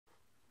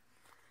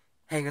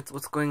Hey guys,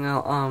 what's going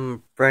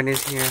on?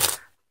 Brandon's here.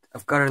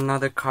 I've got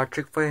another card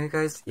trick for you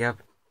guys. Yep.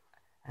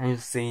 And you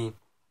see,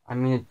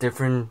 I'm in a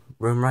different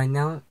room right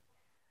now.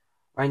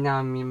 Right now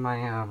I'm in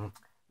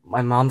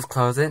my mom's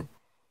closet.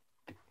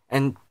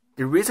 And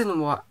the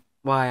reason why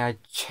I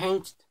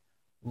changed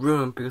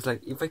room, because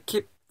like if I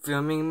keep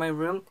filming in my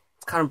room,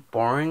 it's kind of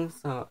boring.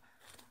 So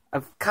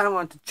I kind of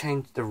want to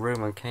change the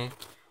room. Okay,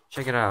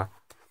 check it out.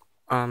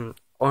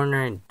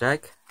 Ordinary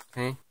deck.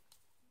 Okay.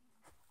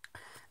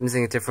 I'm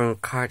using a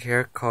different card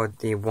here called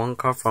the one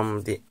card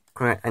from the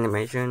Korean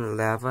animation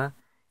Lava.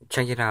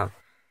 Check it out.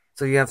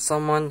 So you have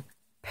someone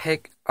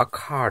pick a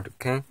card,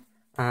 okay?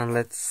 And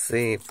let's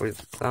see, for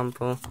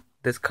example,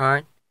 this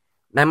card.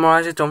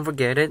 Memorize it, don't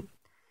forget it.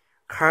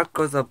 Card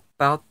goes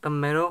about the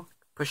middle,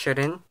 push it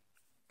in,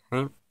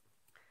 okay?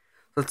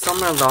 So it's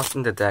somewhere lost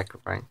in the deck,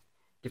 right?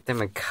 Give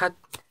them a cut,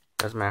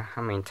 doesn't matter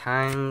how many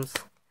times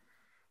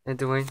they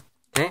do it,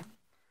 okay?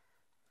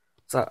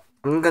 So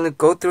I'm gonna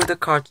go through the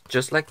cards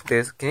just like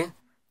this, okay?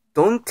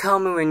 Don't tell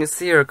me when you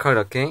see your card,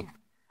 okay?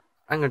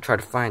 I'm gonna try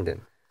to find it.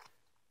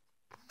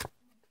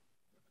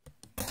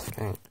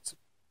 Okay, let's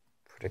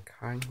put a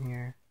card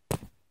here.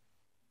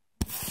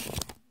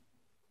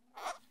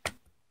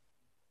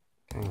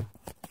 Okay.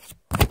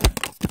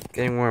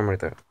 Getting warmer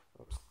though.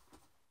 Oops.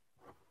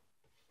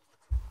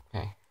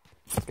 Okay,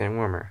 it's getting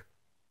warmer.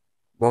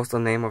 What's the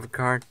name of the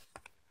card?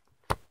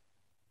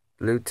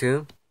 Blue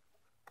 2.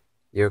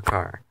 Your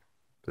card.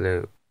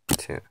 Blue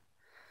 2.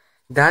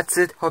 That's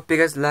it. Hope you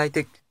guys liked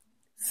it.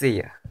 See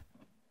ya.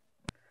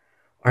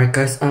 Alright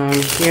guys,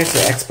 here's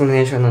the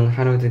explanation on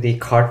how to do the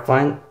card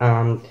find.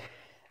 And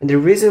the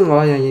reason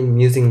why I am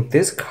using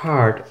this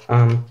card,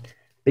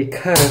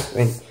 because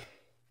when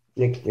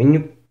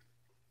you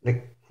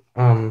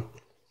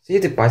see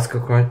the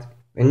bicycle card,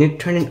 when you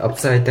turn it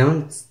upside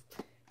down,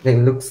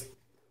 it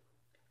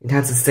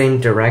has the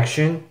same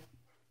direction,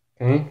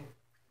 okay?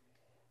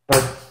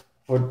 But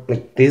for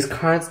like these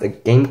cards, the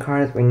game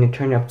cards, when you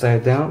turn it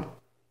upside down,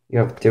 you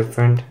have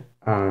different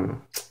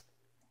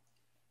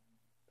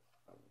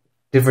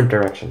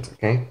directions,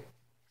 okay?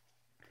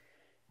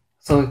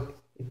 So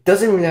it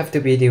doesn't really have to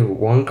be the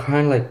one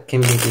card, like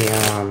can be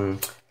the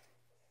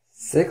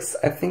 6,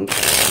 I think.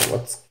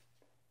 What's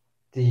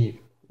the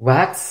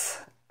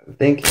wax, I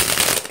think,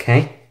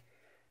 okay?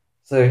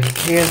 So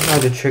here's how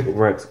the trick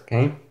works,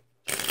 okay?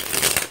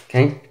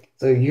 Okay,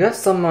 so you have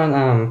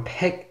someone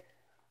pick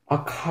a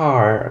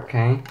card,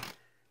 okay?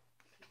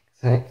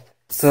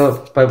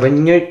 So but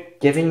when you're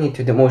giving it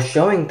to them or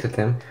showing to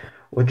them,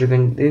 what you're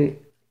gonna do,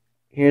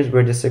 here's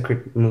where the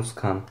secret moves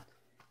come.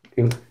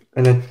 You're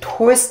gonna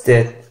twist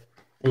it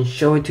and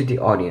show it to the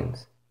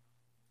audience.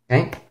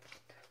 Okay?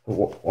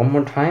 One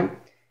more time.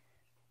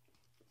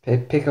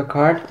 Pick a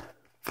card,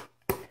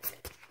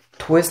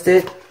 twist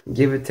it,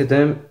 give it to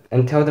them,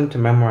 and tell them to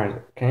memorize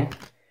it. Okay?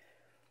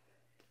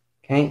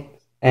 Okay?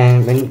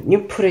 And when you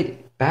put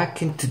it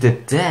back into the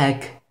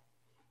deck,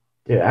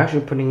 they're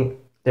actually putting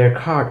their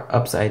card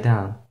upside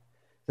down.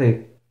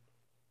 So,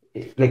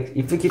 like,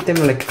 if you give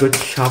them like good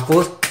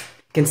shuffles,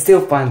 you can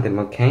still find them,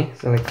 okay?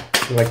 So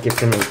like give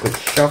them a good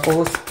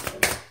shuffles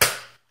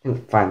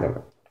and find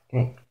them,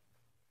 okay?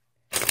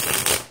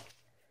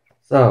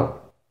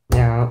 So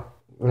now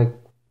like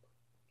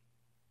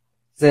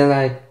say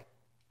like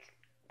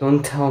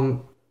don't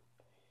tell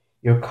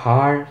your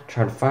card,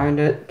 try to find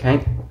it,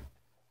 okay?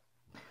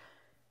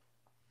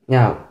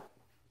 Now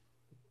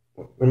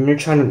when you're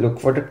trying to look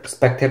for the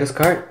spectator's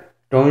card,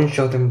 don't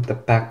show them the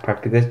back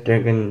part because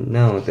they're gonna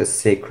know the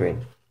secret,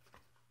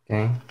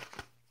 okay?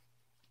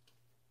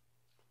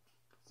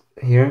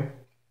 Here,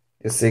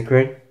 the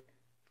secret.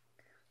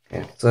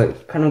 Okay, so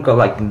it kind of go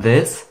like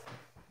this,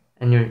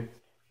 and you're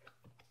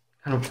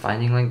kind of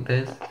finding like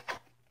this.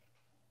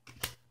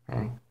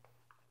 Okay.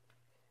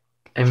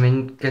 And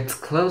when it gets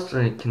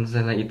closer, you can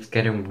say like it's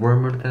getting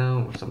warmer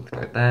though, or something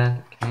like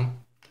that. Okay.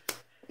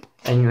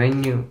 And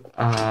when you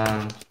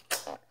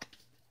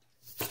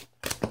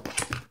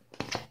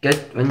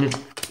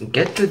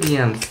get to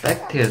the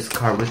spectator's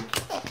card, which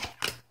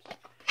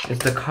is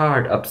the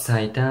card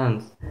upside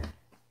down,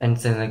 and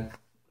say like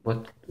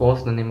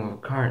what's the name of a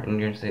card, and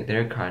you're gonna say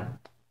their card,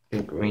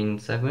 the green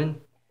 7,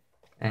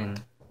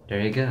 and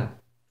there you go.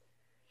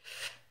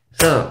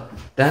 So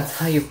that's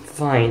how you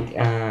find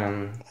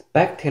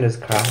spectator's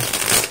card.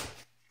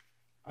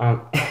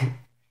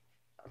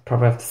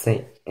 Probably have to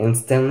say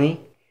instantly.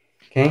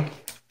 Okay.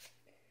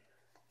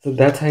 So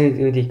that's how you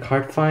do the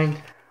card find.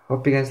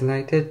 Hope you guys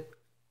liked it.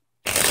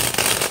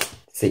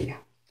 See ya.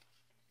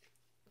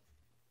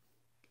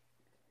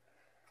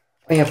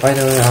 Oh yeah, by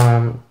the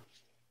way,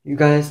 you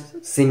guys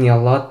see me a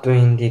lot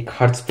doing the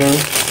card spin.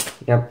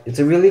 Yep, it's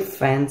a really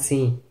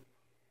fancy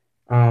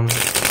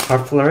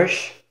card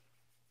flourish.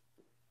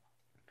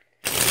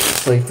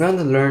 So if you want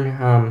to learn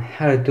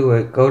how to do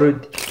it, go to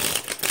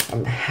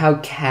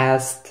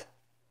Howcast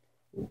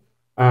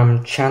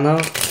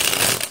channel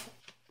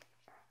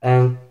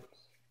and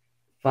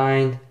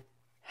find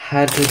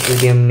how to do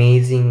the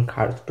amazing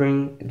card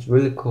spring. It's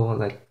really cool.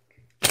 Like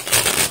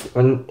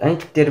when I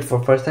did it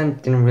for first time,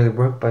 it didn't really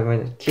work, but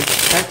when I keep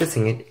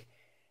practicing it,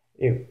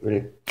 it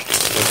really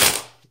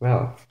works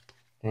well.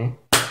 Okay.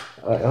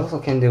 I also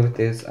can do with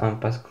this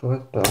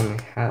bicycle, but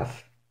only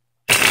half,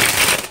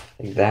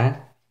 like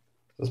that.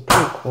 So it's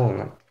pretty cool.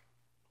 Like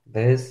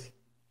this,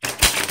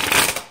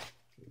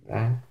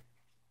 that.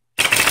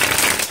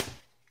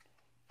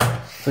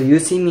 So you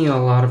see me a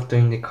lot of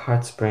doing the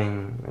card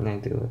spraying when I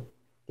do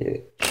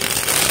the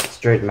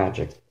straight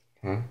magic.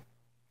 Okay.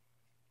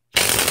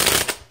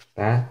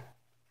 That.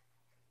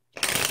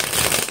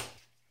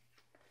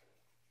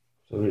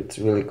 So it's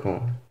really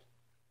cool.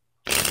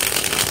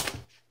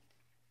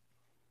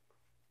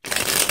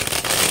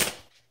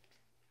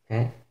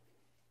 Okay.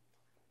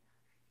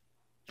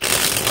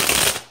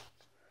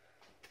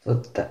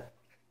 So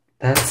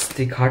that's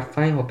the card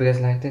find. Hope you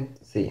guys liked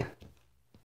it. See ya.